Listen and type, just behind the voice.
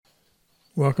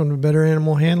Welcome to Better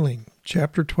Animal Handling,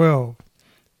 Chapter 12,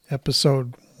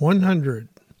 Episode 100.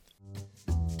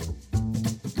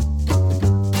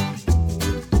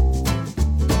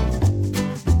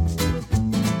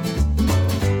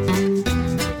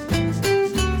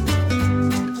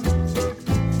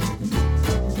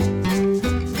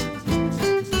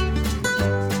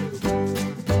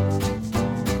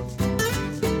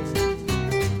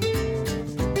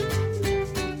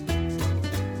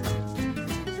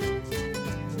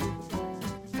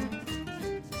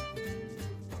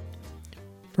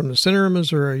 From the center of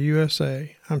Missouri,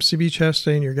 USA, I'm CB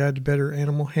Chastain, your guide to better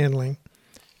animal handling,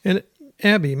 and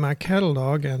Abby, my cattle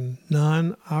dog and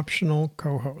non-optional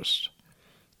co-host.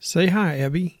 Say hi,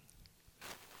 Abby.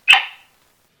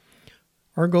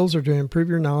 Our goals are to improve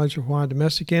your knowledge of why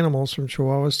domestic animals from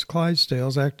Chihuahuas to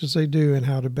Clydesdales act as they do and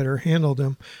how to better handle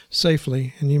them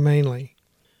safely and humanely.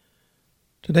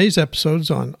 Today's episode is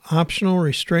on optional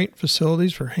restraint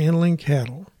facilities for handling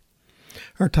cattle.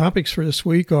 Our topics for this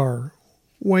week are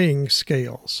weighing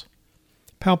scales,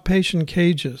 palpation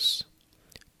cages,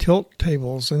 tilt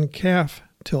tables and calf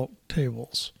tilt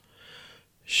tables,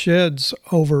 sheds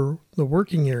over the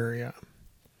working area,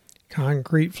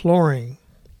 concrete flooring,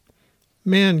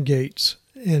 man gates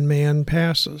and man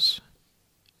passes,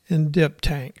 and dip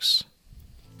tanks.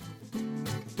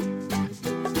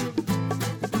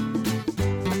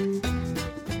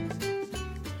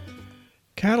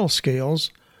 Cattle scales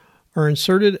are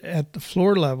inserted at the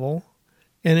floor level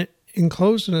and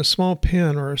enclosed in a small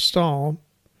pen or a stall,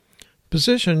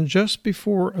 positioned just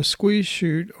before a squeeze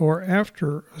chute or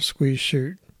after a squeeze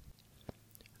chute.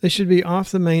 They should be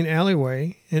off the main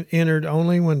alleyway and entered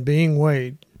only when being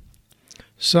weighed.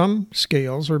 Some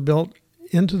scales are built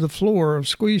into the floor of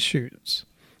squeeze chutes,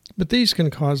 but these can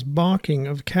cause balking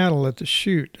of cattle at the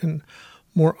chute and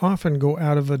more often go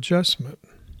out of adjustment.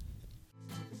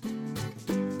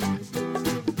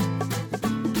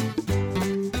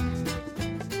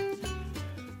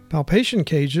 Palpation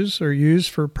cages are used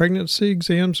for pregnancy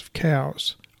exams of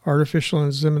cows, artificial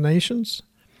inseminations,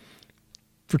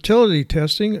 fertility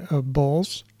testing of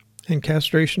bulls, and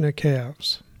castration of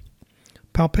calves.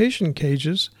 Palpation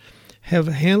cages have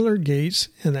handler gates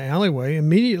in the alleyway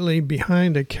immediately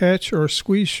behind a catch or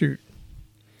squeeze chute.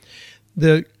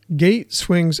 The gate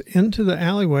swings into the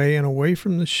alleyway and away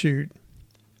from the chute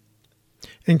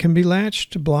and can be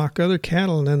latched to block other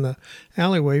cattle in the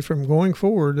alleyway from going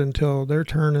forward until their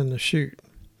turn in the chute.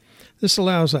 This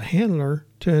allows a handler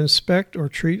to inspect or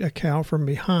treat a cow from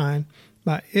behind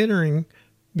by entering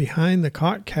behind the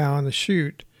caught cow in the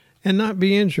chute and not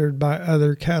be injured by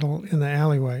other cattle in the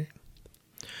alleyway.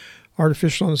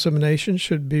 Artificial insemination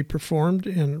should be performed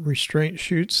in restraint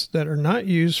chutes that are not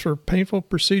used for painful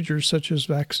procedures such as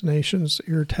vaccinations,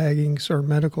 ear taggings, or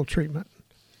medical treatment.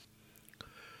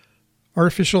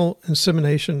 Artificial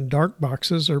insemination dark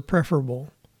boxes are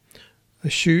preferable. A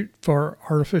chute for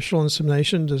artificial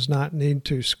insemination does not need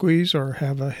to squeeze or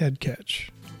have a head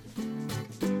catch.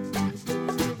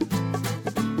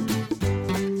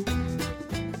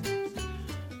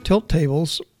 Tilt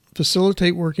tables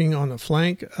facilitate working on the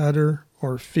flank, udder,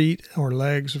 or feet or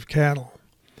legs of cattle.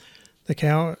 The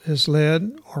cow is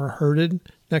led or herded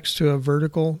next to a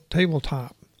vertical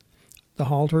tabletop. The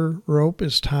halter rope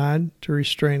is tied to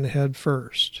restrain the head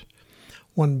first.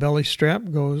 One belly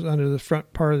strap goes under the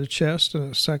front part of the chest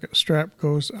and a second strap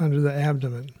goes under the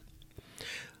abdomen.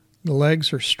 The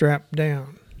legs are strapped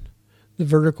down. The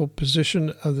vertical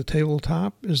position of the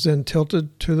tabletop is then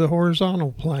tilted to the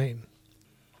horizontal plane.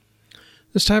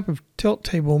 This type of tilt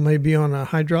table may be on a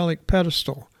hydraulic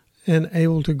pedestal and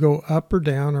able to go up or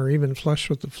down or even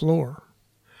flush with the floor.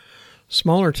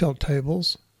 Smaller tilt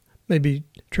tables may be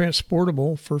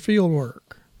transportable for field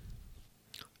work.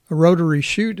 A rotary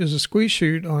chute is a squeeze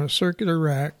chute on a circular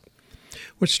rack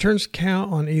which turns the cow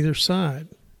on either side.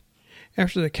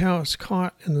 After the cow is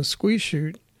caught in the squeeze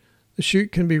chute, the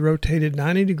chute can be rotated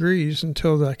 90 degrees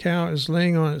until the cow is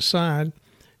laying on its side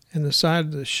and the side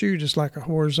of the chute is like a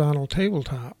horizontal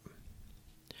tabletop.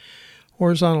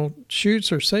 Horizontal chutes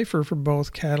are safer for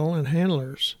both cattle and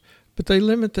handlers, but they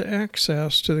limit the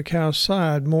access to the cow's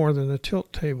side more than a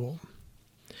tilt table.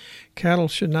 Cattle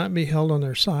should not be held on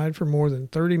their side for more than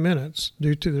 30 minutes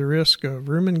due to the risk of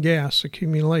rumen gas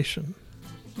accumulation.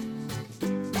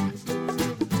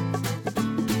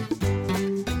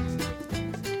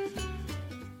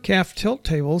 Calf tilt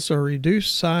tables are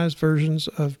reduced-size versions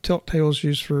of tilt tables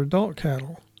used for adult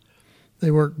cattle.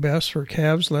 They work best for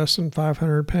calves less than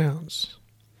 500 pounds.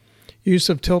 Use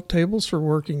of tilt tables for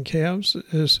working calves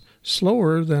is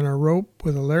slower than a rope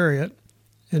with a lariat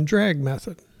and drag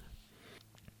method.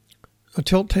 A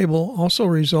tilt table also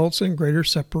results in greater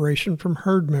separation from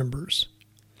herd members.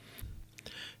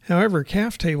 However,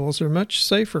 calf tables are much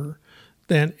safer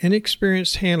than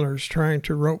inexperienced handlers trying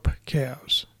to rope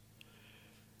calves.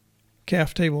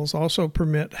 Calf tables also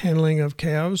permit handling of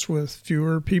calves with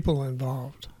fewer people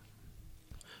involved.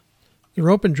 The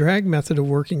rope and drag method of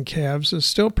working calves is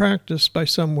still practiced by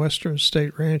some western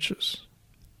state ranches.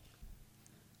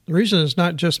 The reason is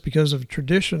not just because of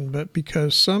tradition, but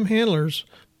because some handlers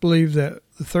believe that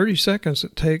the 30 seconds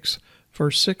it takes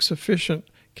for 6 efficient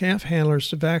calf handlers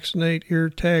to vaccinate, ear,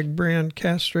 tag, brand,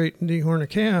 castrate, and dehorn a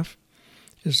calf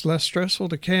is less stressful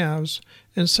to calves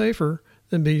and safer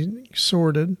than being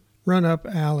sorted, run up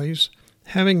alleys,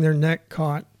 having their neck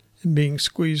caught, and being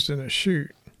squeezed in a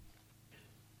chute.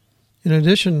 In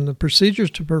addition, the procedures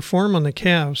to perform on the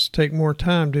calves take more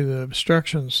time due to the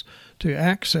obstructions to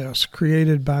access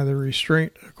created by the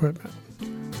restraint equipment.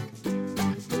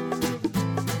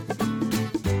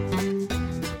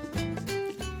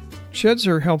 Sheds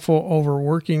are helpful over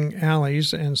working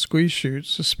alleys and squeeze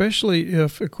chutes, especially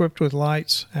if equipped with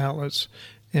lights, outlets,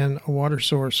 and a water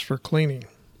source for cleaning.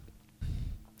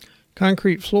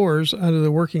 Concrete floors under the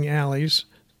working alleys,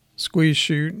 squeeze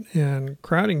chute, and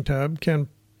crowding tub can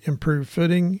improve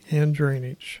footing and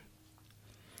drainage.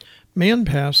 Man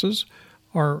passes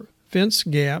are fence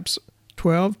gaps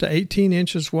 12 to 18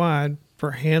 inches wide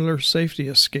for handler safety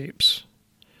escapes.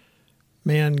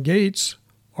 Man gates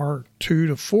are 2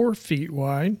 to 4 feet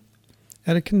wide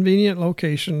at a convenient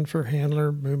location for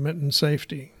handler movement and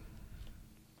safety.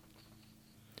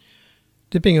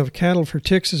 Dipping of cattle for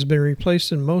ticks has been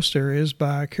replaced in most areas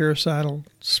by acariciidal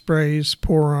sprays,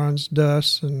 pour-ons,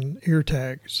 dusts, and ear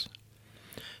tags.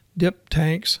 Dip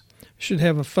tanks should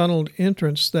have a funneled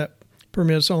entrance that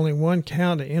permits only one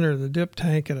cow to enter the dip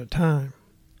tank at a time.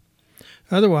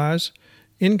 Otherwise,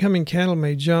 incoming cattle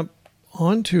may jump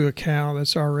onto a cow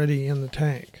that's already in the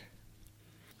tank.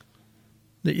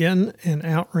 The in and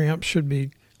out ramp should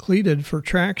be cleated for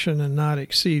traction and not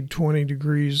exceed 20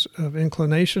 degrees of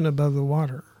inclination above the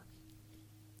water.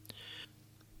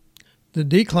 The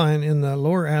decline in the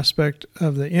lower aspect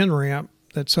of the in ramp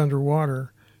that's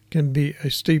underwater can be a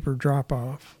steeper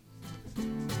drop-off.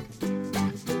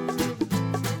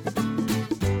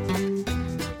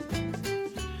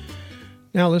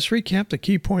 Now let's recap the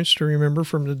key points to remember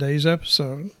from today's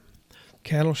episode.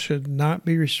 Cattle should not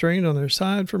be restrained on their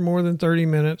side for more than 30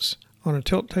 minutes on a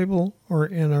tilt table or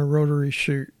in a rotary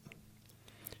chute.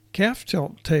 Calf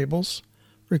tilt tables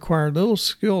require little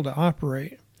skill to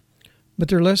operate, but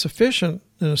they're less efficient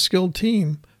than a skilled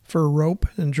team for rope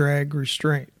and drag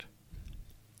restraint.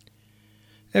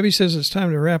 Abby says it's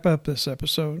time to wrap up this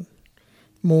episode.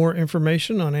 More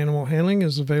information on animal handling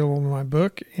is available in my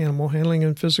book, Animal Handling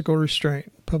and Physical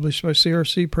Restraint, published by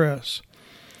CRC Press.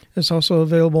 It's also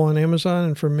available on Amazon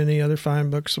and from many other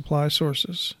fine book supply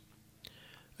sources.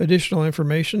 Additional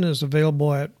information is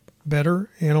available at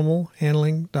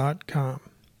betteranimalhandling.com.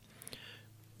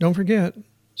 Don't forget,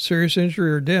 serious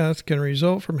injury or death can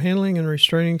result from handling and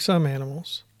restraining some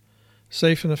animals.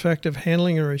 Safe and effective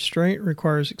handling and restraint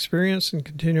requires experience and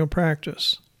continual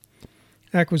practice.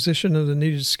 Acquisition of the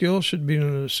needed skill should be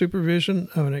under the supervision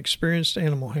of an experienced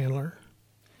animal handler.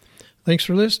 Thanks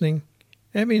for listening.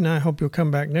 Abby and I hope you'll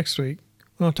come back next week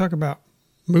when I'll talk about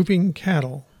moving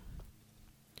cattle.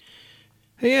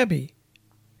 Hey Abby,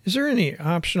 is there any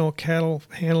optional cattle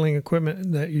handling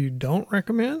equipment that you don't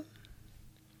recommend?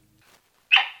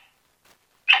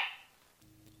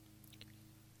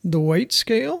 The weight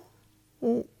scale?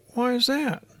 Well, why is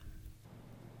that?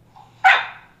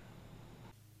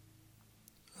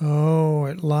 Oh,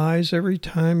 it lies every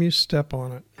time you step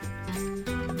on it.